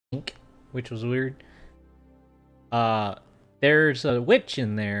pink, which was weird. There's a witch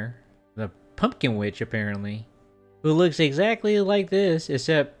in there, the pumpkin witch apparently, who looks exactly like this,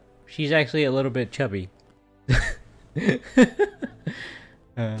 except she's actually a little bit chubby.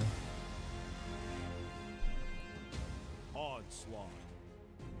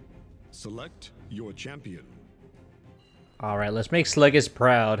 Select your champion. Alright, let's make Sluggus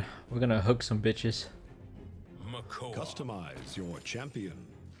proud. We're gonna hook some bitches. Makoa. Customize your champion.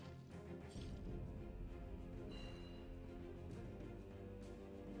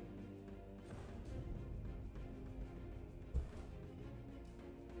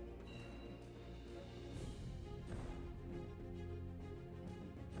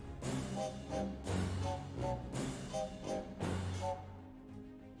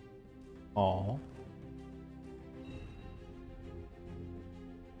 Aww.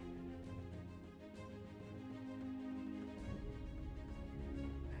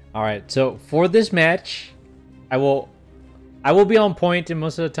 Alright, so for this match, I will be on point in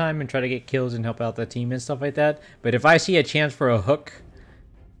most of the time and try to get kills and help out the team and stuff like that. But if I see a chance for a hook,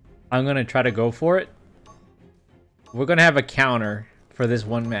 I'm gonna try to go for it. We're gonna have a counter for this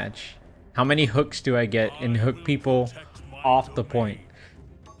one match. How many hooks do I get and hook people off the point?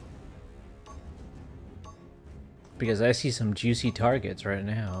 Because I see some juicy targets right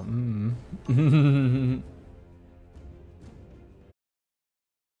now.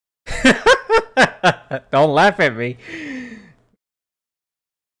 Don't laugh at me.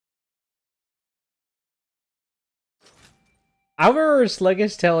 I remember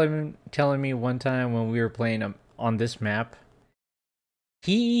Sluggus telling me one time when we were playing on this map,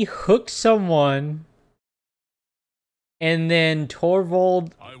 he hooked someone and then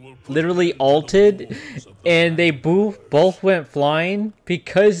Torvald literally ulted and they both went flying.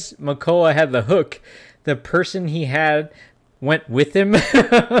 Because Makoa had the hook, the person he had went with him.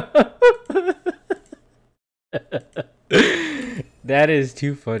 That is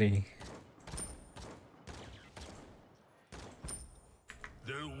too funny.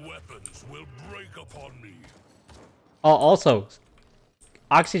 Their weapons will break upon me. Oh, also,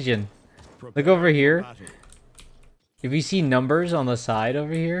 oxygen. Look over here. If you see numbers on the side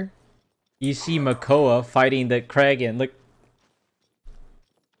over here, you see Makoa fighting the Kragan. Look.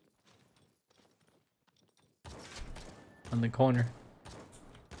 On the corner.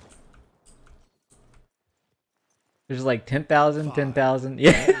 There's like 10,000, 10,000.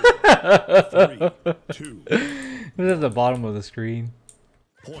 Yeah. 3, 2. It was at the bottom of the screen.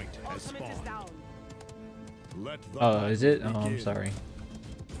 Point has spawned. Let the Oh, is it? Oh, I'm begin. sorry.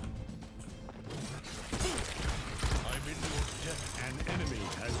 I'm in your death. An enemy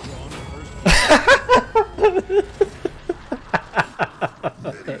has drawn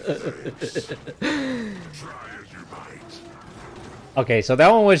first. Okay, so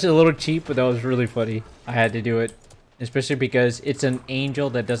that one was a little cheap, but that was really funny. I had to do it. Especially because it's an angel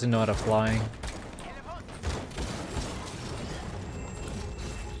that doesn't know how to fly.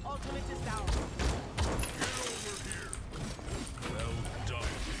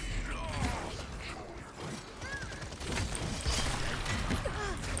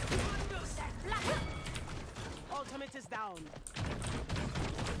 Ultimate is down.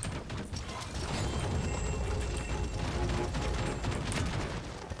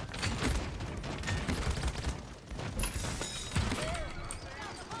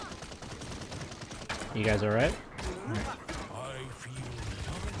 You guys alright? I feel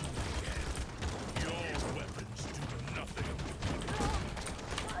nothing again. Your weapons do nothing.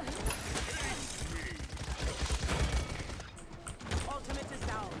 Ultimate is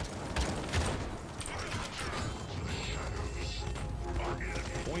down.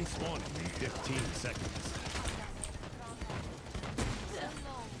 Point spawning in 15 seconds.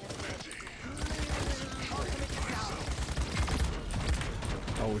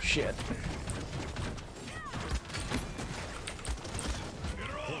 Oh shit.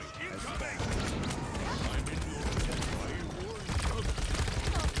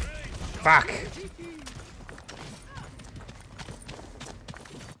 Fuck!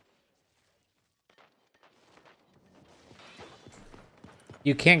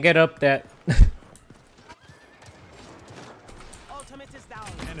 You can't get up that. Ultimate is down.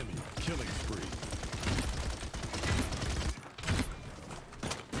 Enemy killing spree.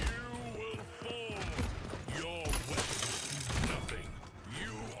 You will fall. Your weapons do nothing.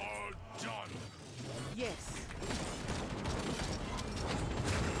 You are done. Yes.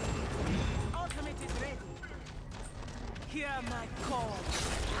 Ultimate is ready. Hear my call.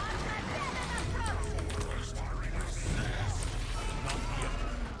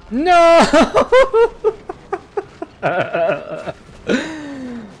 No!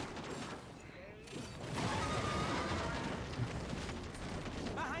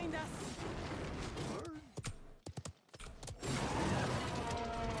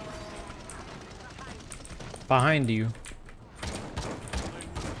 Behind you.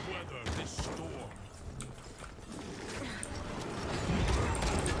 Weather this storm.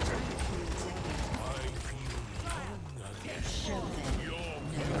 I feel young again. Show them Your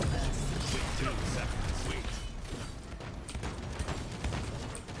no mercy. 10 seconds. Wait.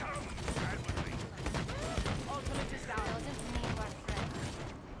 Ultimate is down.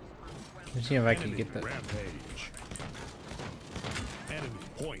 Let's see if I can get that. Rampage. Enemy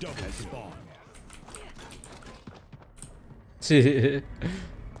point has spawned.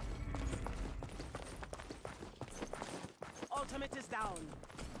 Ultimate is down.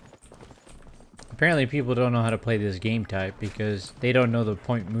 Apparently people don't know how to play this game type because they don't know the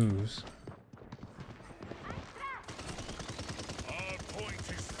point moves. Our point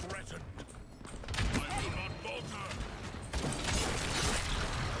is threatened. I will not falter.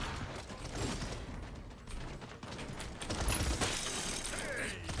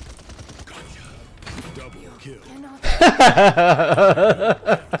 Double kill.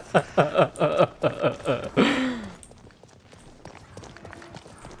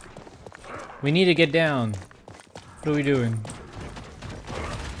 We need to get down. What are we doing?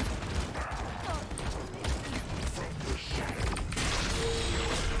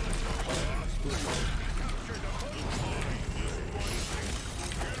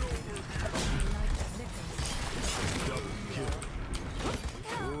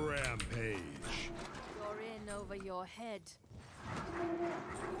 Rampage. You're in over your head.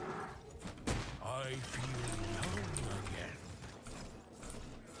 I feel young again.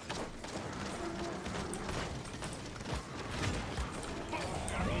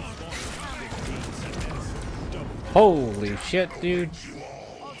 Holy shit, dude.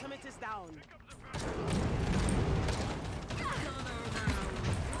 Ultimate is down.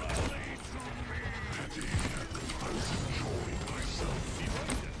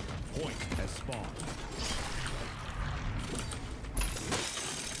 Point has spawned.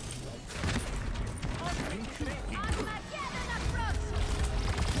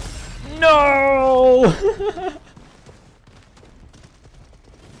 No!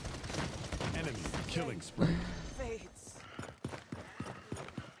 Enemy killing spree. Fades.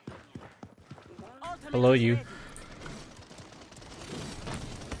 Ultimate Below is you. ready.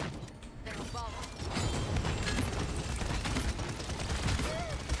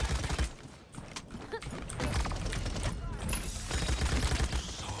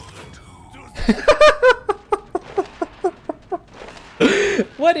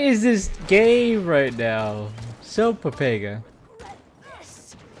 What is this game right now? So Papega.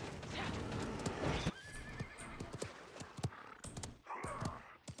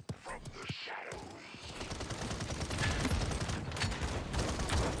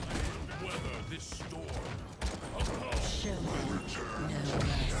 Weather this storm. Show them no mercy.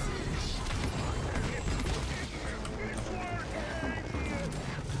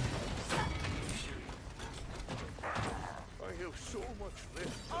 I have so much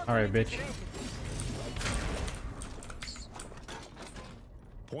left. Alright, bitch.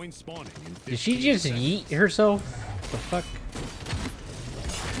 Point spawning in 15 Did she just seconds. yeet herself? The fuck?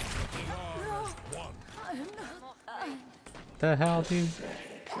 The hell, dude?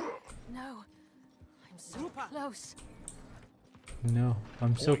 No. I'm so close. No,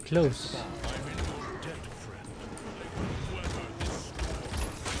 I'm so close. I'm in your debt, friend. Weather this storm.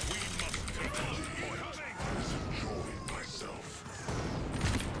 We must take this point. Enjoying myself.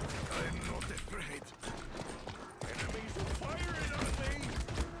 I'm not afraid. Enemies are firing at me.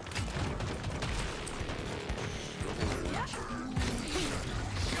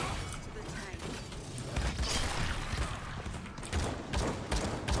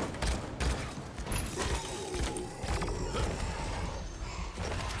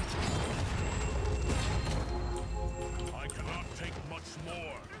 I cannot take much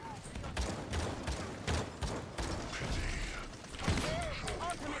more.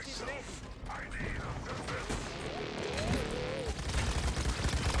 Ultimate is ready.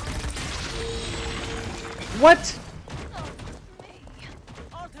 What?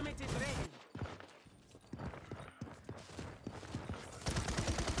 Ultimate is ready.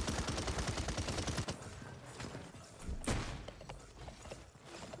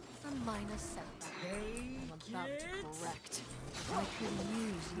 A minor setback. I'm about to correct. I could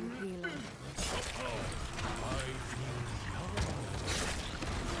use you healing. I feel young.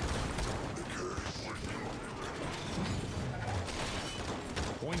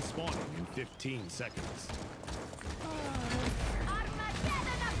 Point spawning in 15 seconds.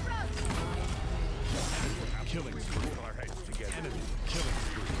 Killing spree. Put our heads together. Enemy killing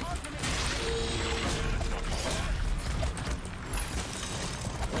spree.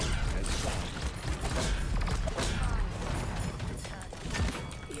 Has spawned.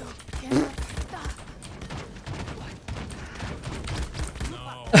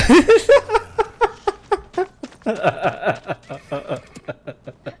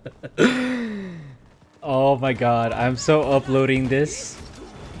 Oh my god, I'm so uploading this.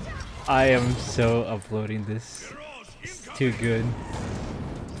 I am so uploading this. It's too good.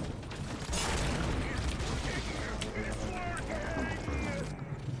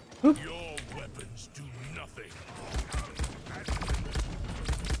 Your weapons do nothing.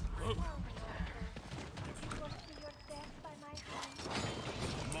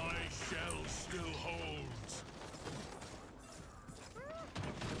 My shell still holds.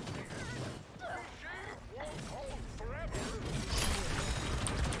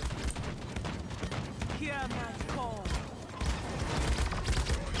 Hear my call.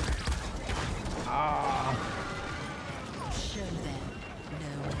 Show them no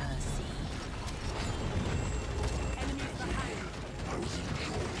mercy. Enemies behind.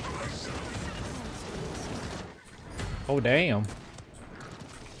 Oh damn.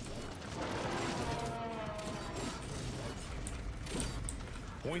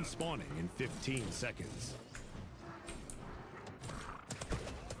 Point spawning in 15 seconds.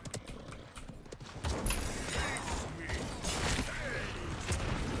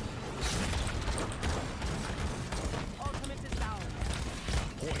 Ultimate is down.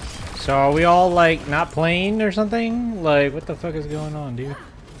 So are we all like not playing or something? Like what the fuck is going on, dude?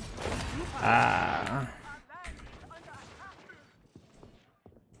 Ah.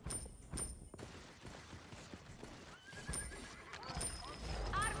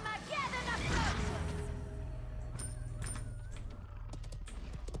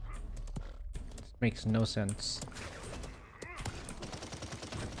 Makes no sense.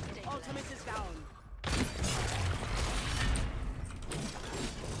 Ultimate is down.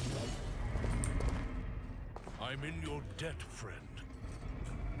 I'm in your debt, friend.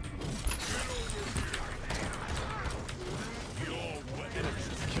 Your weapons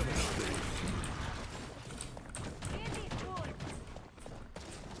kill nothing.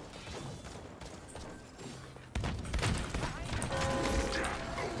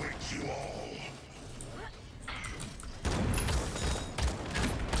 Awaits you all.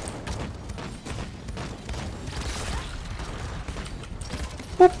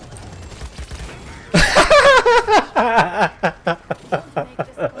 Make this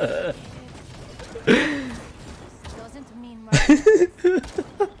complicated. Doesn't mean murder.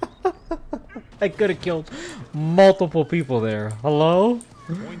 I could have killed multiple people there. Hello?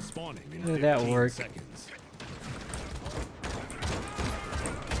 Point spawning in How did that 15 work? seconds.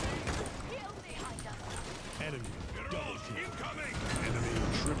 Enemy double kill. Incoming. Enemy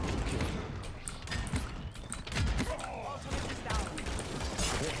triple kill. Ultimate is down.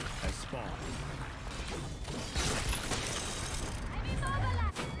 Point has spawned.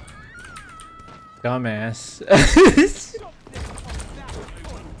 Dumbass. Weather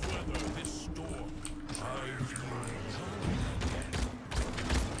this storm.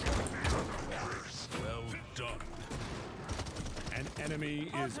 Well done. An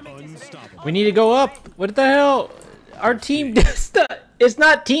enemy is unstoppable. We need to go up. What the hell? Our team it's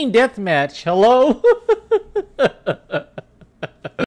not team deathmatch. Hello?